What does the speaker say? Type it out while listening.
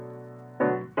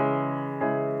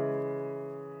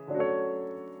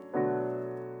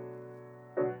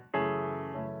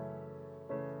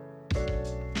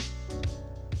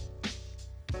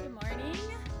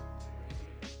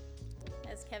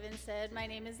said, my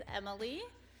name is Emily.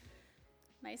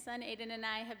 My son Aiden and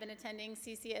I have been attending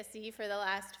CCSE for the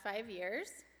last 5 years.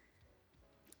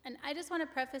 And I just want to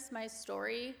preface my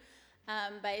story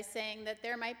by saying that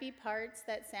there might be parts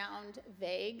that sound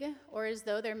vague or as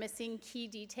though they're missing key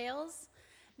details.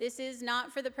 This is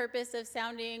not for the purpose of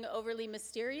sounding overly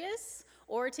mysterious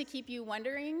or to keep you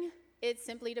wondering. It's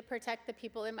simply to protect the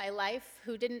people in my life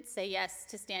who didn't say yes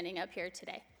to standing up here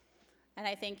today. And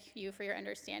I thank you for your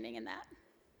understanding in that.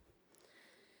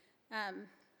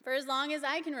 For as long as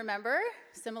I can remember,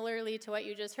 similarly to what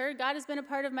you just heard, God has been a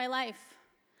part of my life.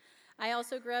 I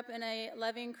also grew up in a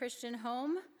loving Christian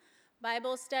home.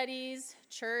 Bible studies,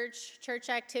 church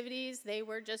activities, they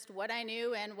were just what I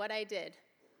knew and what I did.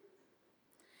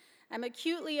 I'm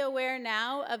acutely aware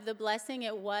now of the blessing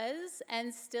it was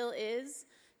and still is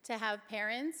to have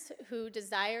parents who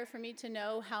desire for me to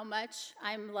know how much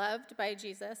I'm loved by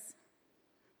Jesus.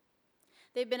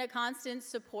 They've been a constant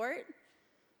support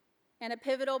and a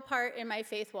pivotal part in my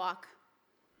faith walk.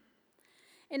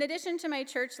 In addition to my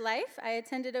church life, I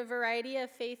attended a variety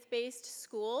of faith-based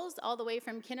schools all the way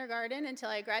from kindergarten until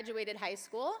I graduated high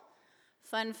school.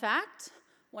 Fun fact,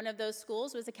 one of those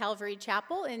schools was a Calvary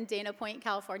Chapel in Dana Point,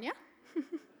 California.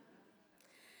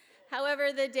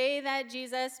 However, the day that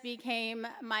Jesus became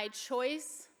my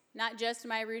choice, not just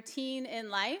my routine in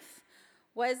life,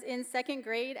 was in second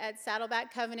grade at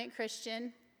Saddleback Covenant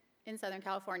Christian in Southern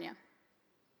California.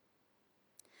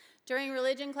 During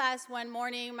religion class one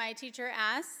morning, my teacher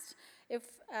asked if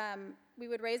we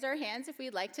would raise our hands if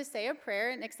we'd like to say a prayer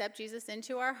and accept Jesus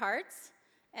into our hearts.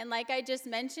 And like I just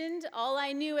mentioned, all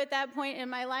I knew at that point in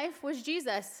my life was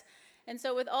Jesus. And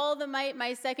so with all the might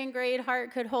my second grade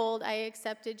heart could hold, I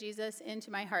accepted Jesus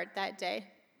into my heart that day.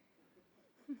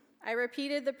 I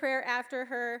repeated the prayer after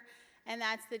her, and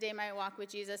that's the day my walk with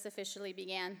Jesus officially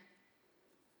began.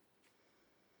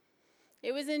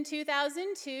 It was in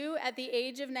 2002, at the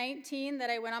age of 19,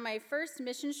 that I went on my first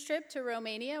missions trip to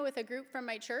Romania with a group from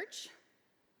my church.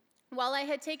 While I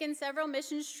had taken several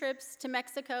missions trips to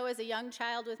Mexico as a young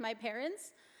child with my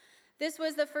parents, this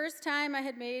was the first time I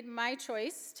had made my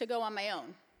choice to go on my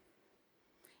own.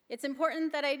 It's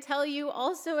important that I tell you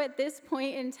also at this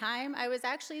point in time, I was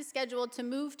actually scheduled to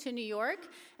move to New York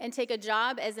and take a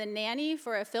job as a nanny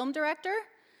for a film director,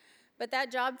 but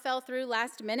that job fell through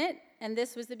last minute, and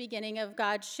this was the beginning of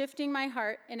God shifting my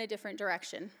heart in a different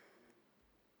direction.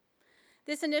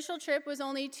 This initial trip was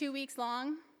only 2 weeks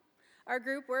long. Our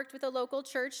group worked with a local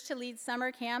church to lead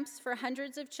summer camps for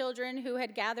hundreds of children who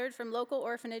had gathered from local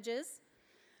orphanages.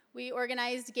 We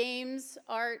organized games,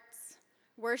 arts,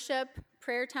 worship,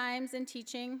 prayer times, and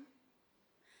teaching.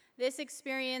 This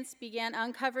experience began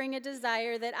uncovering a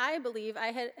desire that I believe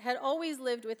I had always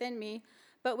lived within me,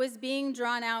 but was being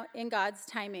drawn out in God's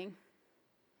timing.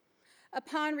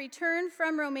 Upon return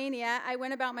from Romania, I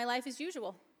went about my life as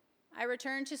usual. I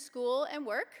returned to school and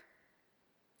work,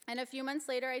 and a few months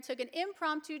later, I took an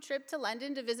impromptu trip to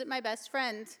London to visit my best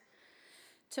friend.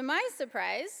 To my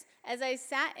surprise, as I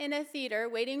sat in a theater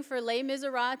waiting for Les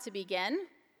Miserables to begin,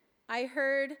 I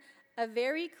heard a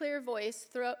very clear voice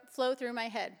flow through my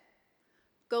head.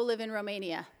 Go live in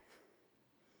Romania.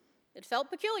 It felt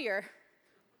peculiar,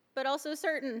 but also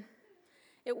certain.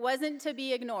 It wasn't to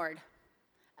be ignored.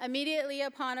 Immediately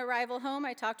upon arrival home,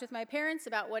 I talked with my parents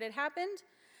about what had happened.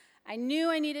 I knew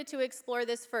I needed to explore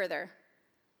this further.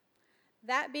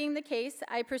 That being the case,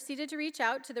 I proceeded to reach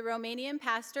out to the Romanian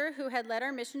pastor who had led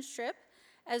our missions trip,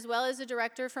 as well as a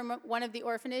director from one of the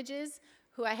orphanages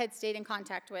who I had stayed in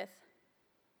contact with.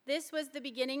 This was the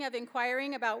beginning of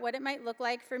inquiring about what it might look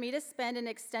like for me to spend an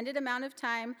extended amount of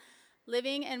time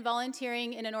living and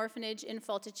volunteering in an orphanage in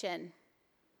Falticen.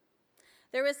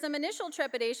 There was some initial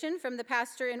trepidation from the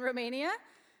pastor in Romania,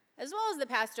 as well as the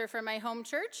pastor from my home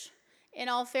church. In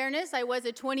all fairness, I was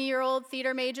a 20-year-old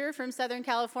theater major from Southern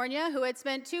California who had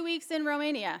spent 2 weeks in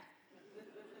Romania.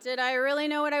 Did I really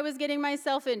know what I was getting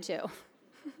myself into?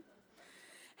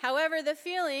 However, the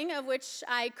feeling, of which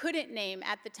I couldn't name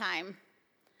at the time,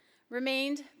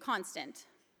 remained constant.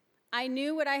 I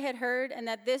knew what I had heard and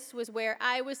that this was where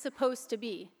I was supposed to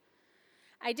be.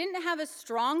 I didn't have a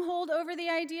stronghold over the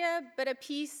idea, but a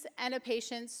peace and a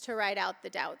patience to ride out the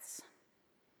doubts.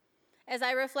 As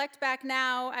I reflect back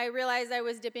now, I realize I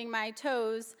was dipping my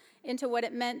toes into what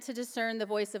it meant to discern the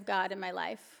voice of God in my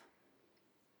life.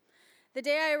 The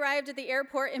day I arrived at the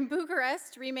airport in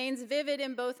Bucharest remains vivid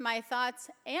in both my thoughts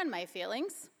and my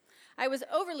feelings. I was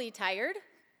overly tired,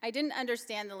 I didn't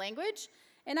understand the language,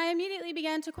 and I immediately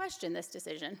began to question this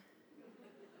decision.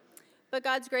 But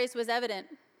God's grace was evident.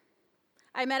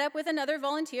 I met up with another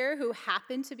volunteer who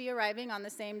happened to be arriving on the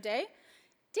same day,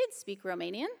 did speak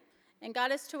Romanian, and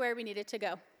got us to where we needed to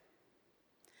go.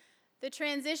 The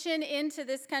transition into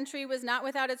this country was not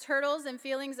without its hurdles and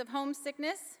feelings of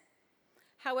homesickness.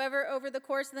 However, over the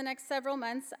course of the next several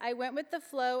months, I went with the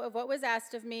flow of what was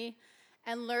asked of me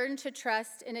and learned to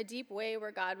trust in a deep way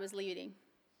where God was leading.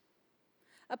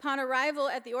 Upon arrival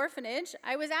at the orphanage,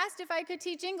 I was asked if I could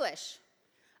teach English.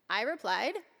 I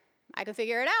replied, I could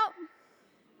figure it out.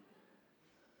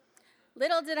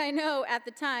 Little did I know at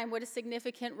the time what a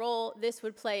significant role this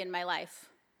would play in my life.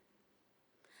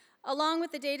 Along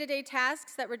with the day-to-day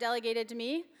tasks that were delegated to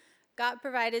me, God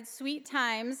provided sweet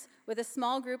times with a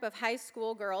small group of high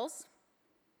school girls.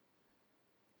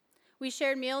 We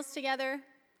shared meals together,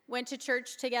 went to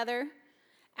church together,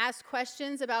 asked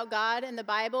questions about God and the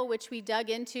Bible, which we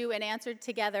dug into and answered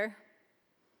together.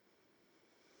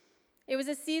 It was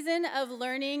a season of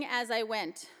learning as I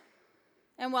went.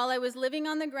 And while I was living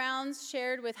on the grounds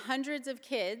shared with hundreds of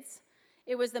kids,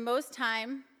 it was the most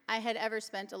time I had ever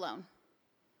spent alone.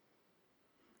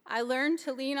 I learned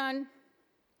to lean on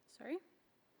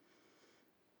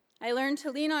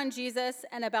Jesus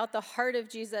and about the heart of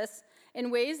Jesus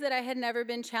in ways that I had never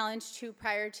been challenged to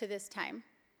prior to this time.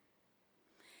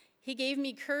 He gave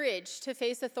me courage to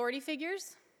face authority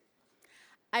figures.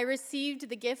 I received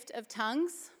the gift of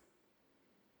tongues.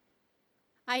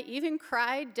 I even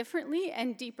cried differently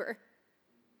and deeper.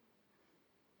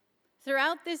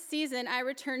 Throughout this season, I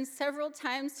returned several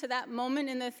times to that moment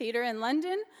in the theater in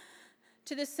London,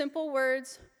 to the simple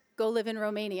words, go live in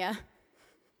Romania.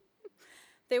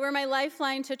 They were my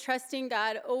lifeline to trusting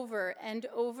God over and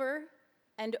over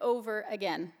and over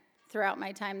again throughout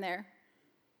my time there.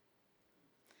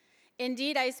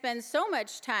 Indeed, I spend so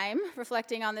much time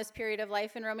reflecting on this period of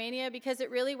life in Romania because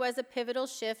it really was a pivotal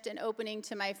shift and opening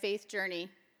to my faith journey.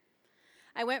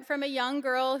 I went from a young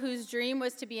girl whose dream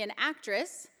was to be an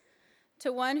actress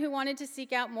to one who wanted to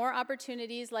seek out more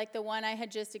opportunities like the one I had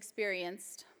just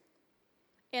experienced.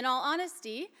 In all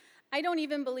honesty, I don't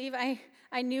even believe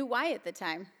I knew why at the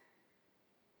time.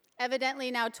 Evidently,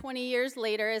 now 20 years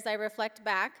later, as I reflect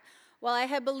back, while I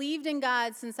had believed in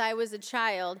God since I was a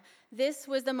child, this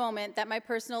was the moment that my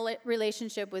personal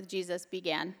relationship with Jesus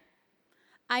began.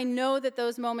 I know that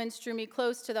those moments drew me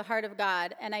close to the heart of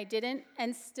God, and I didn't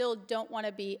and still don't want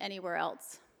to be anywhere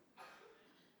else.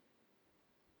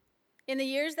 In the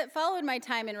years that followed my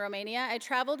time in Romania, I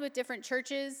traveled with different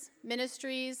churches,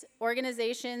 ministries,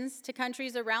 organizations to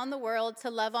countries around the world to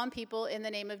love on people in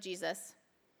the name of Jesus.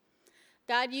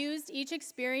 God used each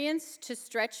experience to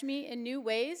stretch me in new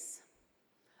ways,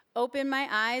 open my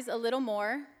eyes a little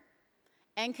more,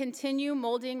 and continue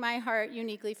molding my heart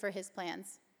uniquely for his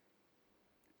plans.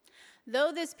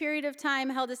 Though this period of time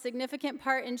held a significant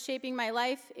part in shaping my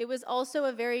life, it was also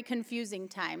a very confusing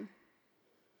time.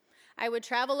 I would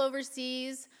travel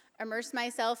overseas, immerse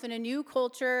myself in a new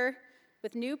culture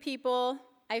with new people.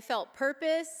 I felt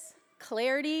purpose,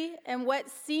 clarity, and what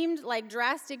seemed like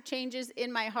drastic changes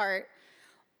in my heart,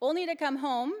 only to come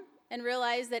home and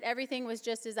realize that everything was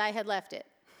just as I had left it.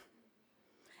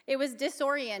 It was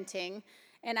disorienting,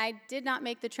 and I did not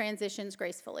make the transitions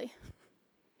gracefully.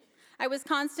 I was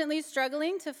constantly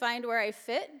struggling to find where I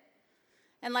fit,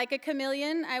 and like a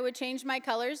chameleon, I would change my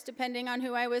colors depending on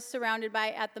who I was surrounded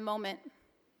by at the moment.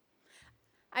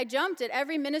 I jumped at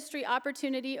every ministry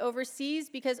opportunity overseas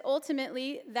because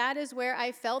ultimately that is where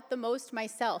I felt the most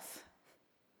myself,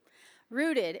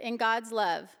 rooted in God's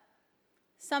love,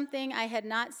 something I had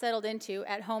not settled into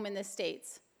at home in the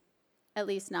States, at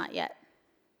least not yet.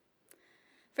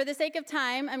 For the sake of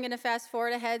time, I'm going to fast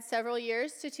forward ahead several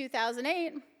years to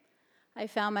 2008. I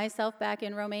found myself back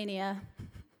in Romania.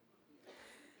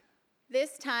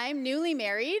 This time, newly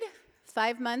married,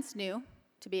 5 months new,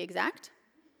 to be exact,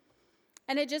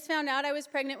 and I just found out I was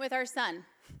pregnant with our son.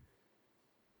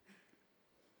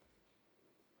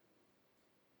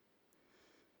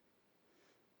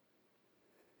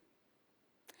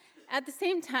 At the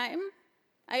same time,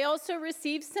 I also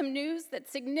received some news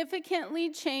that significantly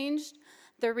changed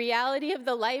the reality of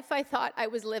the life I thought I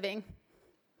was living.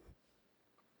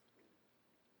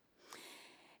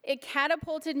 It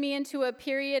catapulted me into a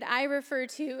period I refer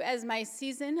to as my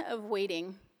season of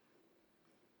waiting.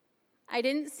 I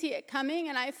didn't see it coming,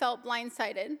 and I felt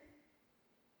blindsided.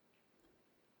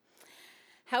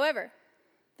 However,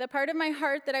 the part of my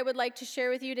heart that I would like to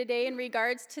share with you today in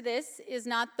regards to this is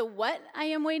not the what I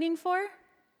am waiting for,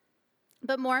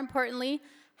 but more importantly,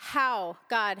 how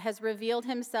God has revealed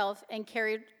himself and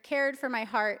cared for my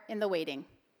heart in the waiting.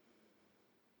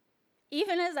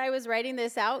 Even as I was writing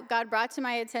this out, God brought to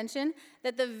my attention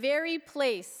that the very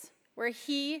place where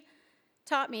he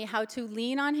taught me how to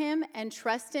lean on him and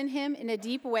trust in him in a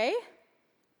deep way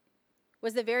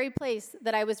was the very place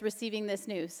that I was receiving this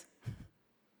news.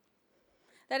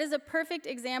 That is a perfect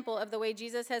example of the way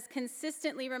Jesus has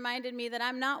consistently reminded me that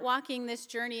I'm not walking this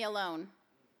journey alone.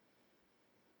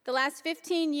 The last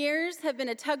 15 years have been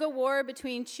a tug-of-war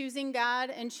between choosing God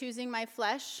and choosing my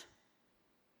flesh.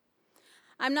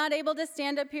 I'm not able to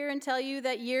stand up here and tell you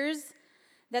that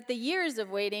the years of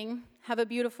waiting have a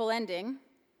beautiful ending.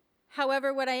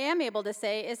 However, what I am able to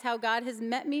say is how God has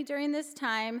met me during this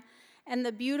time and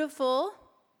the beautiful,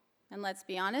 and let's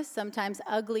be honest, sometimes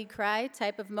ugly cry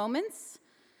type of moments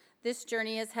this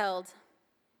journey has held.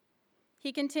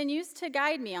 He continues to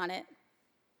guide me on it.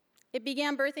 It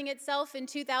began birthing itself in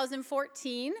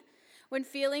 2014 when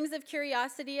feelings of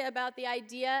curiosity about the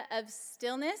idea of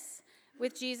stillness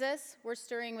with Jesus were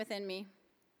stirring within me.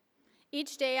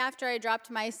 Each day after I dropped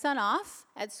my son off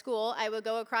at school, I would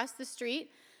go across the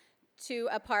street to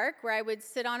a park where I would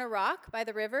sit on a rock by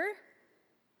the river.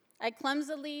 I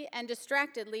clumsily and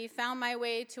distractedly found my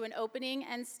way to an opening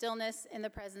and stillness in the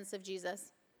presence of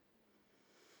Jesus.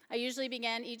 I usually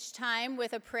began each time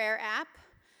with a prayer app.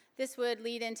 This would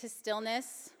lead into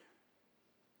stillness,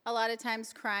 a lot of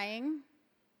times crying,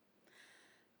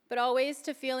 but always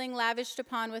to feeling lavished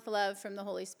upon with love from the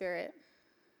Holy Spirit.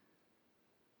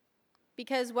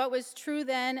 Because what was true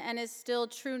then and is still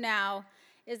true now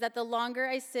is that the longer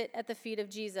I sit at the feet of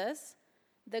Jesus,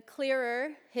 the clearer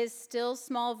his still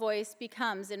small voice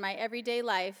becomes in my everyday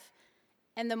life,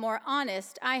 and the more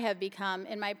honest I have become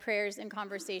in my prayers and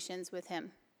conversations with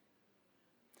him.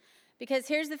 Because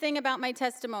here's the thing about my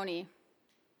testimony.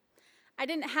 I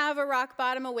didn't have a rock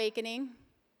bottom awakening.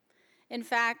 In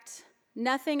fact,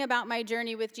 nothing about my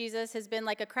journey with Jesus has been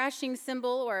like a crashing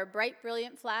cymbal or a bright,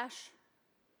 brilliant flash.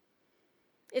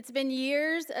 It's been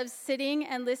years of sitting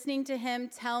and listening to him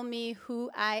tell me who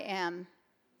I am.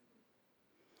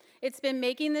 It's been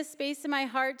making this space in my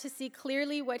heart to see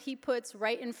clearly what he puts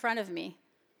right in front of me.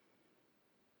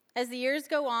 As the years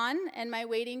go on and my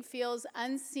waiting feels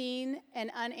unseen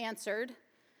and unanswered,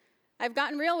 I've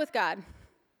gotten real with God.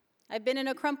 I've been in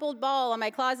a crumpled ball on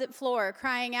my closet floor,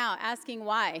 crying out, asking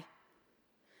why.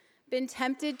 Been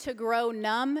tempted to grow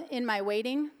numb in my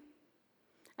waiting.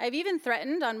 I've even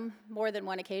threatened on more than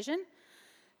one occasion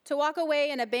to walk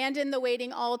away and abandon the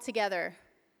waiting altogether.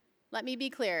 Let me be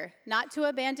clear, not to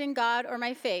abandon God or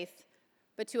my faith,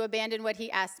 but to abandon what he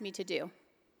asked me to do.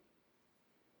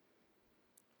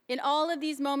 In all of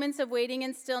these moments of waiting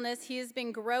and stillness, he has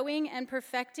been growing and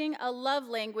perfecting a love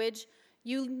language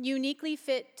uniquely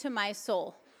fit to my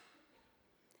soul.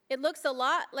 It looks a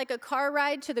lot like a car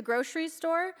ride to the grocery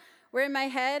store, where in my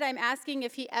head I'm asking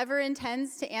if he ever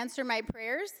intends to answer my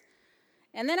prayers.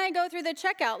 And then I go through the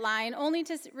checkout line only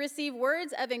to receive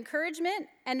words of encouragement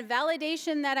and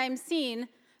validation that I'm seen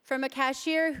from a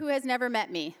cashier who has never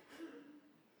met me.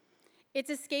 It's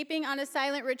escaping on a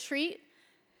silent retreat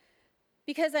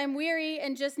because I'm weary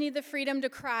and just need the freedom to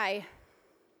cry,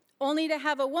 only to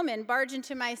have a woman barge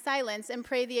into my silence and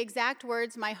pray the exact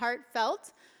words my heart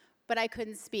felt, but I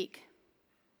couldn't speak.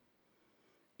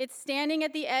 It's standing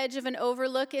at the edge of an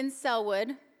overlook in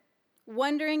Selwood,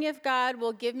 wondering if God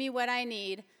will give me what I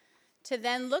need, to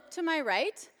then look to my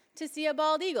right to see a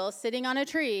bald eagle sitting on a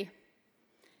tree,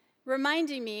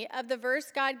 reminding me of the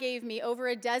verse God gave me over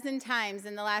a dozen times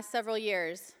in the last several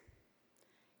years.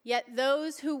 Yet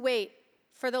those who wait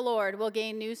for the Lord will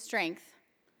gain new strength.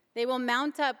 They will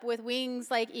mount up with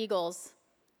wings like eagles.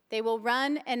 They will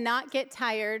run and not get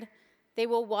tired. They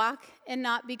will walk and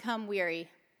not become weary.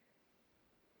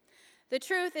 The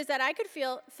truth is that I could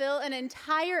fill an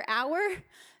entire hour,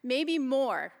 maybe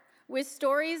more, with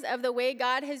stories of the way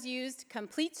God has used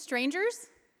complete strangers,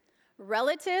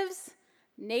 relatives,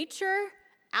 nature,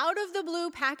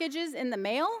 out-of-the-blue packages in the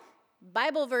mail,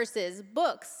 Bible verses,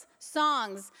 books,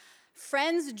 songs,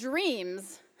 friends'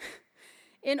 dreams,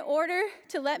 in order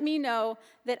to let me know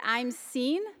that I'm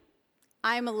seen,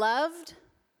 I'm loved,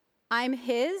 I'm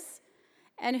his,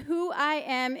 and who I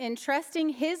am in trusting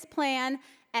his plan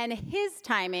and his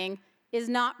timing is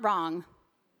not wrong.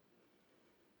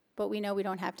 But we know we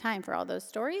don't have time for all those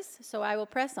stories, so I will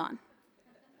press on.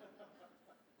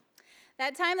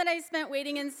 That time that I spent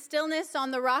waiting in stillness on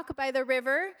the rock by the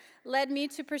river led me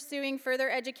to pursuing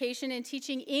further education and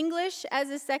teaching English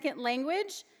as a second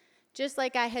language, just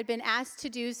like I had been asked to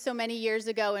do so many years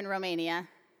ago in Romania.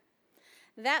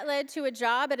 That led to a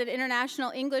job at an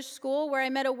international English school where I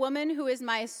met a woman who is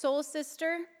my soul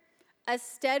sister, a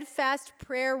steadfast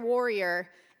prayer warrior,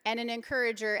 and an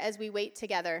encourager as we wait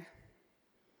together.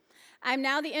 I'm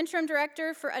now the interim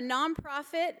director for a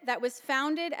nonprofit that was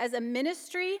founded as a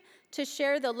ministry to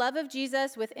share the love of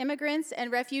Jesus with immigrants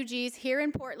and refugees here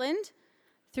in Portland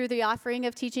through the offering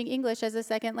of teaching English as a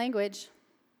second language.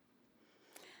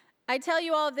 I tell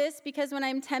you all this because when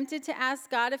I'm tempted to ask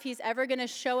God if he's ever going to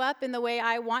show up in the way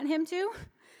I want him to,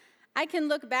 I can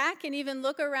look back and even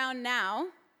look around now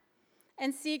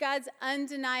and see God's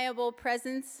undeniable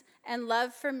presence and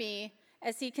love for me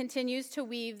as he continues to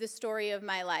weave the story of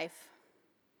my life.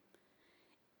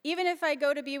 Even if I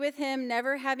go to be with him,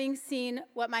 never having seen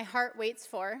what my heart waits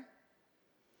for,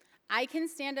 I can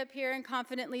stand up here and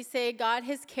confidently say, God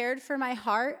has cared for my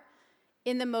heart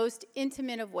in the most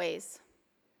intimate of ways.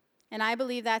 And I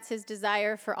believe that's his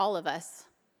desire for all of us.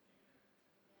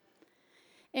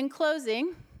 In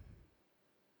closing,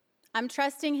 I'm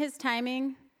trusting his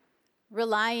timing,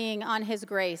 relying on his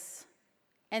grace,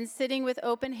 and sitting with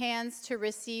open hands to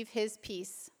receive his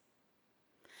peace.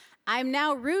 I'm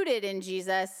now rooted in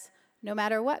Jesus, no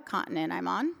matter what continent I'm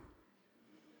on.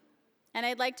 And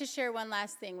I'd like to share one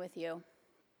last thing with you.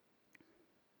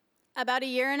 About a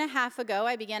year and a half ago,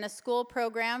 I began a school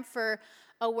program for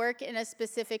a work in a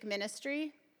specific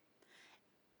ministry.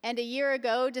 And a year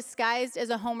ago, disguised as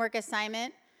a homework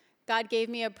assignment, God gave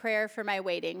me a prayer for my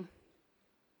waiting.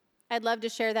 I'd love to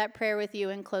share that prayer with you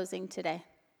in closing today.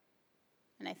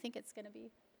 And I think it's going to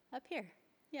be up here.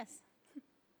 Yes.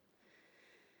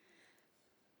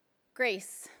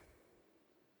 Grace.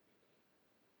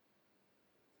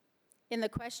 In the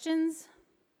questions,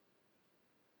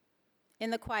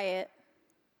 in the quiet,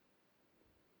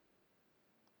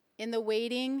 in the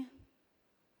waiting,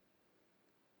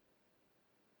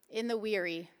 in the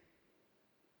weary,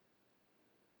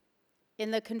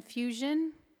 in the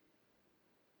confusion,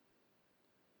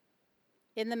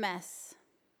 in the mess,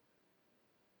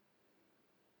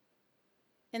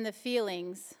 in the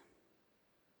feelings,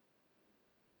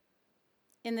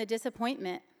 in the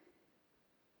disappointment,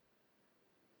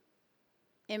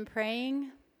 in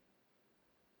praying,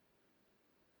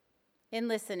 in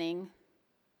listening,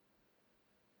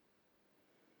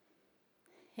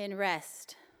 in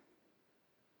rest,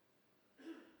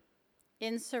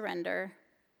 in surrender,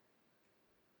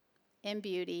 in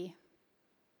beauty,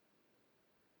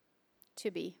 to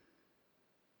be.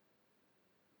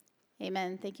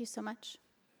 Amen. Thank you so much.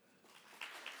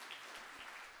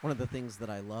 One of the things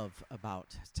that I love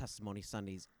about Testimony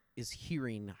Sundays is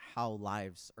hearing how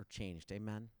lives are changed.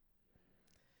 Amen.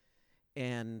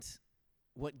 And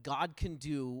what God can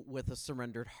do with a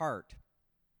surrendered heart.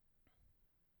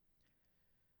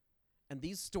 And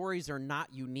these stories are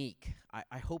not unique.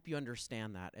 I hope you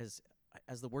understand that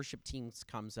as the worship team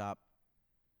comes up.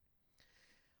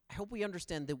 I hope we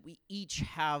understand that we each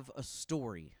have a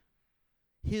story,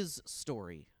 his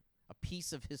story, a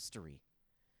piece of history,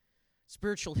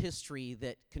 spiritual history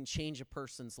that can change a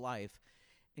person's life.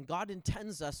 And God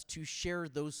intends us to share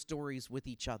those stories with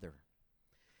each other.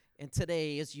 And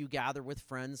today, as you gather with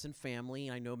friends and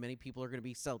family, I know many people are going to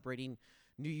be celebrating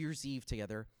New Year's Eve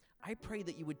together, I pray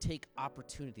that you would take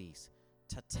opportunities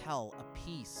to tell a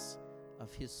piece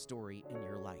of his story in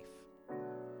your life.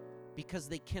 Because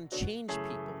they can change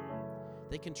people.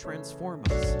 They can transform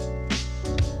us.